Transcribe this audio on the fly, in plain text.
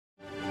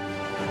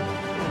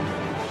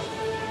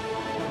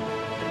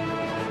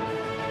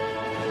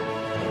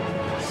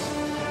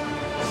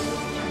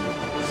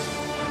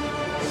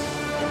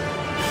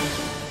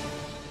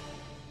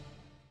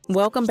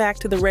Welcome back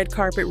to the Red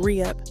Carpet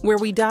Re-Up, where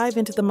we dive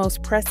into the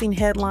most pressing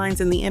headlines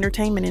in the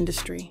entertainment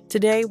industry.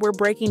 Today, we're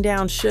breaking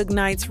down Suge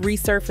Knight's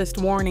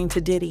resurfaced warning to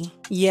Diddy.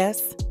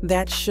 Yes,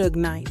 that's Suge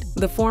Knight.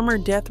 The former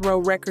Death Row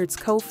Records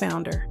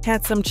co-founder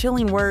had some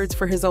chilling words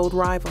for his old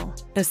rival,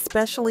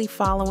 especially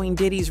following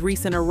Diddy's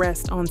recent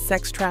arrest on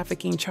sex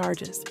trafficking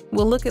charges.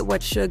 We'll look at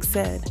what Suge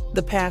said,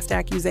 the past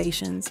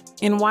accusations,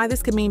 and why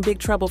this could mean big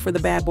trouble for the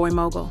bad boy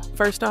mogul.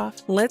 First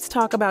off, let's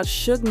talk about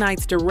Suge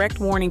Knight's direct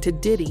warning to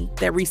Diddy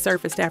that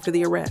resurfaced after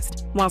the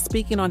arrest. While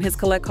speaking on his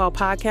Collect Call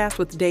podcast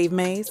with Dave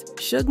Mays,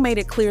 Suge made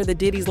it clear that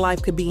Diddy's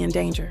life could be in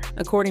danger.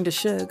 According to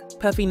Suge,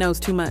 Puffy knows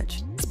too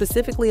much,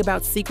 specifically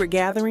about secret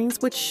gatherings,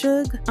 which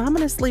Suge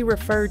ominously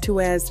referred to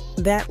as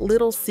that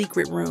little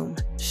secret room.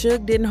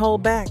 Suge didn't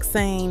hold back,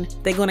 saying,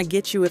 "They gonna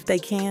get you if they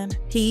can."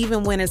 He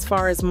even went as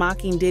far as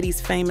mocking Diddy's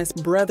famous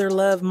Brother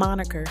Love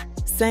moniker,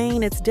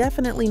 saying it's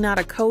definitely not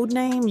a code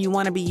name you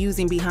want to be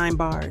using behind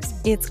bars.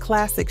 It's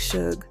classic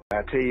Suge.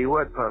 I tell you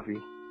what, Puffy,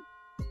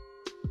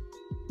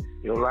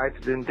 your life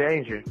is in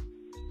danger,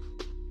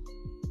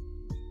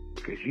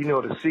 because you know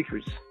the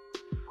secrets,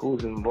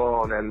 who's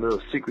involved in that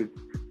little secret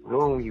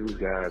room you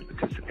guys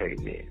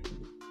participating in.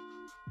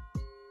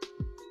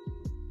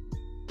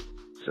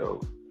 So,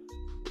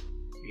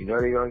 you know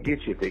they're going to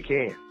get you if they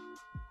can.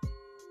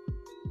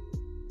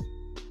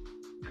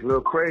 It's a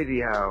little crazy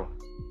how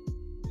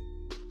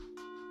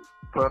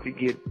Puffy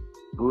get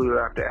booted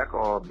out the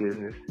alcohol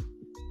business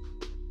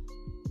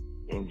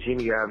and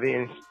Jimmy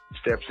Iovine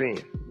steps in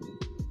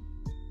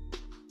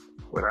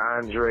with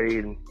Andre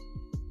and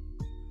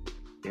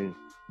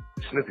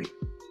Snoopy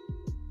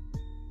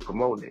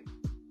promoting it.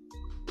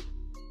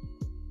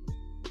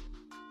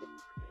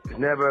 It's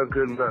never a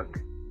good look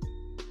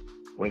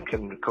when it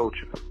comes to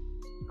culture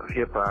of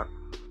hip-hop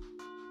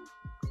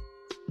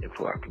and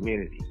for our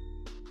community,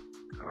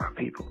 our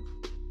people.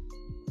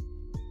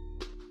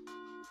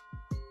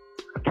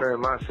 I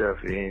turn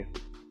myself in.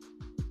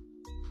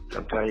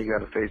 Sometimes you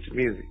gotta face the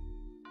music.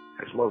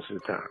 That's most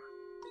of the time.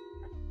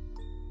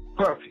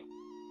 Puffy,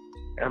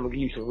 I'm gonna give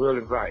you some real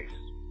advice.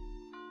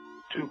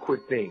 2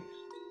 quick things.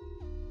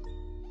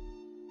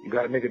 You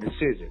gotta make a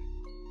decision.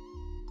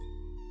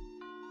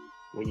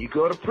 When you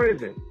go to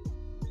prison,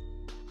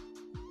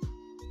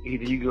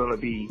 either you're gonna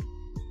be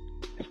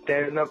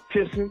standing up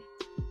pissing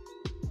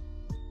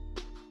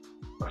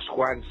or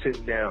squatting,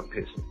 sitting down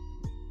pissing.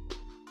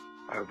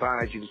 I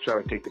advise you to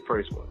try to take the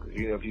first one, because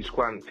you know if you're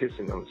squatting,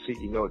 pissing on the seat,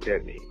 you know what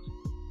that means.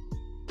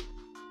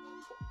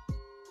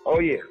 Oh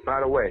yeah, by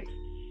the way,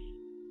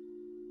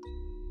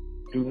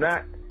 do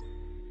not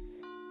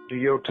do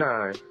your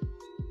time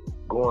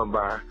going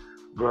by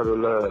Brother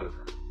Love.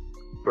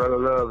 Brother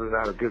Love is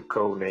not a good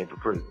code name for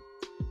prison.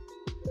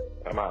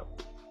 I'm out.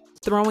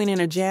 Throwing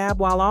in a jab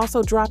while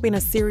also dropping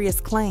a serious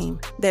claim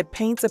that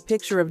paints a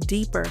picture of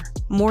deeper,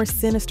 more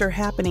sinister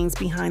happenings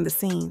behind the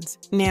scenes.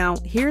 Now,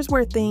 here's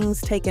where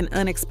things take an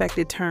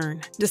unexpected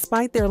turn.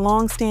 Despite their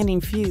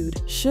long-standing feud,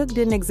 Suge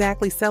didn't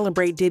exactly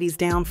celebrate Diddy's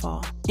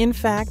downfall. In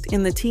fact,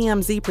 in the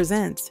TMZ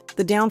Presents,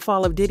 the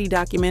Downfall of Diddy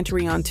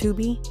documentary on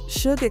Tubi,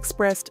 Suge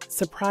expressed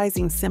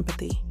surprising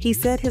sympathy. He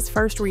said his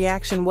first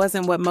reaction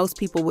wasn't what most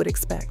people would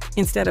expect.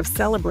 Instead of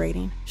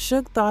celebrating,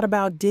 Suge thought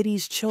about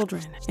Diddy's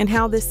children and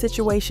how this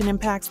situation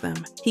impacts them.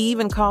 He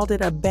even called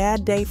it a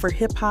bad day for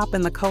hip-hop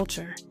and the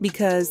culture,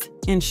 because,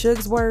 in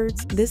Suge's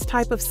words, this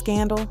type of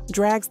scandal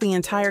drags the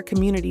entire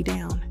community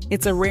down.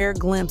 It's a rare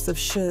glimpse of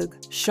Suge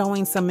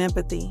showing some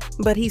empathy,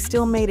 but he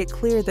still made it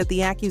clear that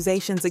the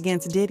accusations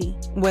against Diddy,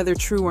 whether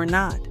true or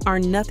not, are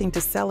nothing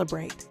to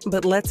celebrate.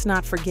 But let's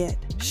not forget,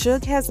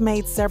 Suge has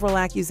made several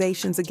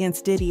accusations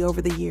against Diddy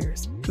over the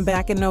years.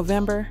 Back in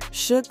November,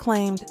 Suge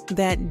claimed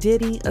that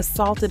Diddy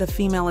assaulted a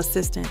female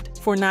assistant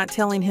for not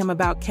telling him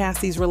about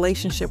Cassie's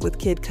relationship with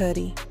Kid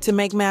Cudi. To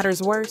make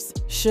matters worse,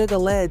 Suge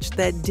alleged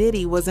that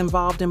Diddy was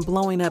involved in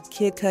blowing up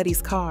Kid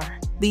Cudi's car.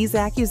 These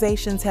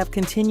accusations have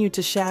continued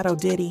to shadow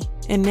Diddy,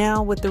 and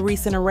now with the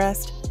recent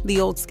arrest,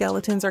 the old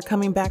skeletons are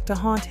coming back to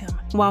haunt him.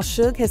 While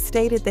Suge has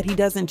stated that he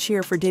doesn't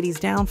cheer for Diddy's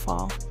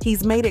downfall,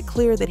 he's made it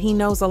clear that he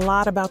knows a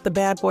lot about the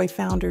Bad Boy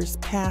founder's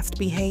past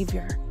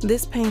behavior.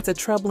 This paints a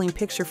troubling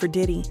picture for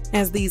Diddy,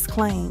 as these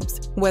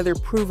claims, whether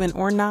proven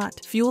or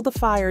not, fuel the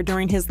fire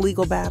during his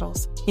legal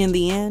battles. In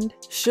the end,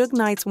 Suge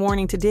Knight's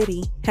warning to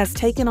Diddy has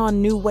taken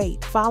on new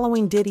weight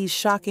following Diddy's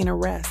shocking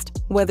arrest.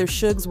 Whether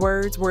Suge's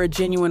words were a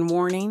genuine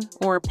warning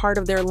or a part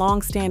of their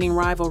long-standing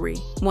rivalry,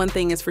 one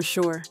thing is for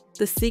sure: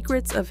 the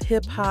secrets of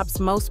hip-hop's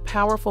most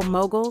powerful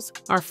moguls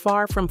are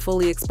far from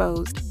fully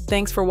exposed.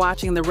 Thanks for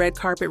watching the Red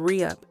Carpet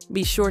Re-Up.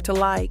 Be sure to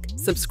like,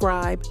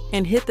 subscribe,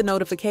 and hit the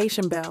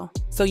notification bell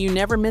so you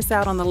never miss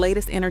out on the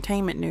latest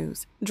entertainment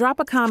news. Drop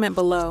a comment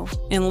below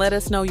and let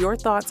us know your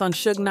thoughts on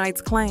Suge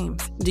Knight's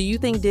claims. Do you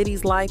think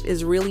Diddy's life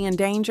is really in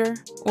danger?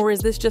 Or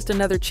is this just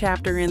another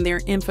chapter in their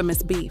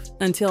infamous beef?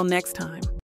 Until next time.